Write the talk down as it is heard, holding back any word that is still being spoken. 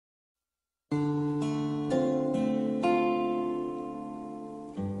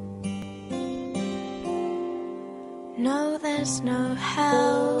there's no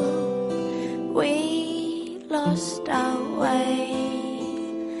help. We lost our way.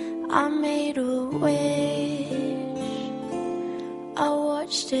 I made a wish, I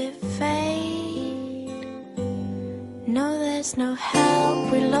watched it fade. No, there's no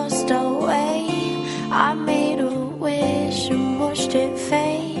help, we lost our way. I made a wish and watched it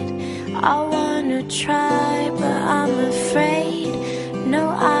fade. I wanna try, but I'm afraid. No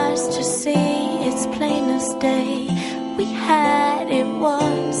eyes to see, it's plain as day. We had it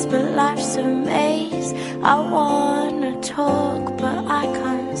once, but life's a maze. I wanna talk, but I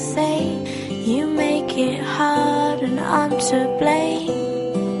can't say. You make it hard and I'm to blame.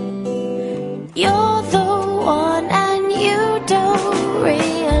 You're the one and you don't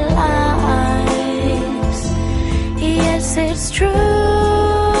realize. Yes, it's true,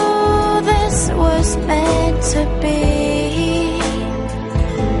 this was meant to be.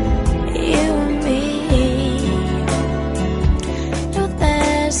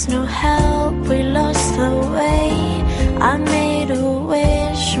 No help, we lost the way. I made a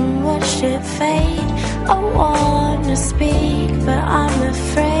wish and watched it fade. I wanna speak, but I'm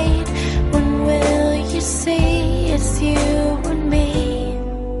afraid. When will you see it's you and me?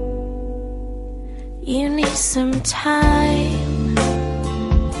 You need some time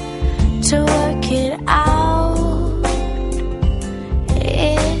to work it out.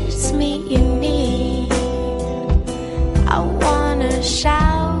 It's me you need. I wanna shout,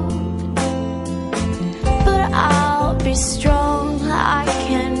 be strong, I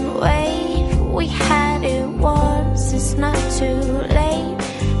can wait. We had it once, it's not too late.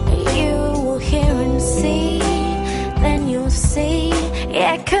 You will hear and see, then you'll see.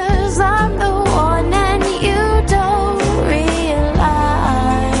 Yeah, 'cause I'm the one and you don't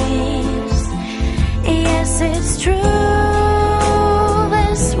realize. Yes, it's true,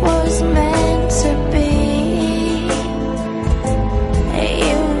 this was meant to be.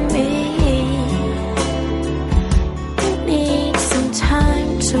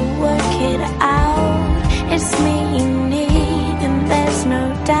 It's me you need, and there's no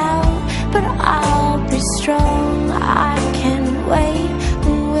doubt. But I'll be strong, I can wait.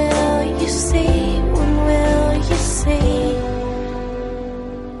 When will you see? When will you see?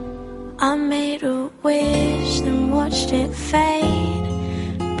 I made a wish, then watched it fade.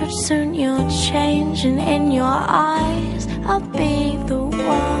 But soon you'll change, and in your eyes I'll be the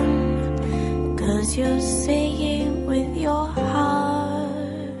one. 'Cause you'll see it with your heart.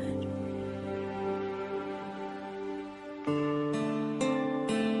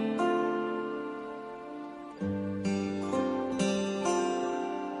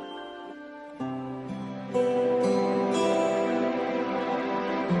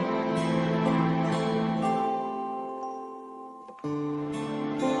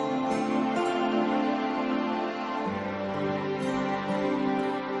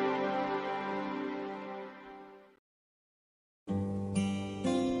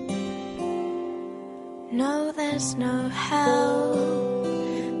 No, there's no help.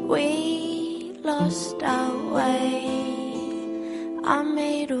 We lost our way. I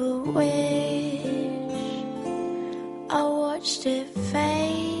made a wish, I watched it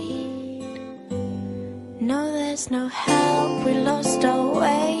fade. No, there's no help, we lost our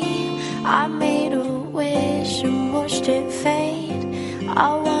way. I made a wish and watched it fade. I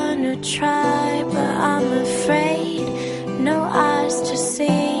wanna try, but I'm afraid. No eyes to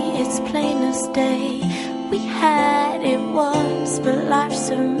see, it's plain as day. We had it once, but life's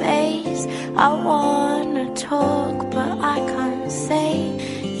a maze. I wanna talk, but I can't say.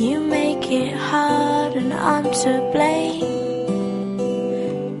 You make it hard and I'm to blame.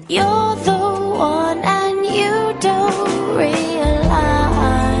 You're the one and you don't realize.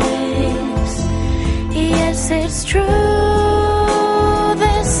 Yes, it's true,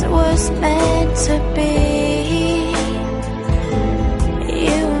 this was meant to be.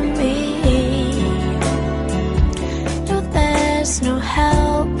 No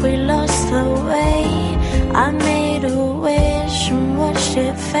help, we lost the way. I made a wish and watched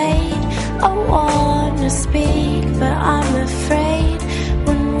it fade. I wanna speak, but I'm afraid.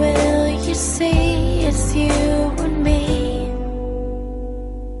 When will you see it's you and me?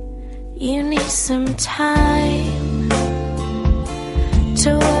 You need some time to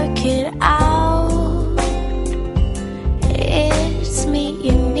work it out. It's me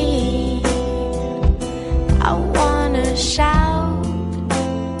you need. I wanna shout,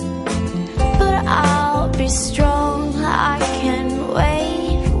 but I'll be strong, I can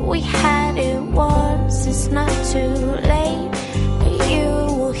wait. We had it once, it's not too late. You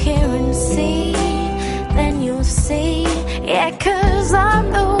will hear and see, then you'll see. Yeah, 'cause I'm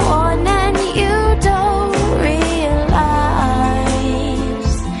the one and you don't realize.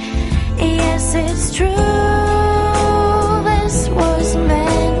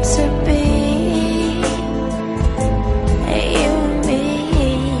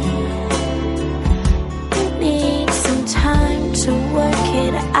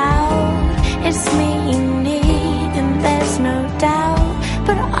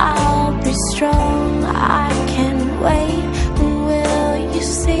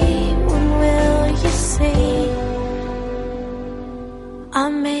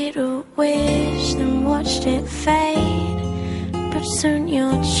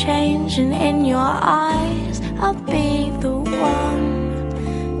 changing in your eyes. I'll be the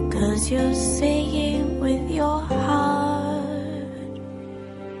one, 'cause you're seeing with your heart.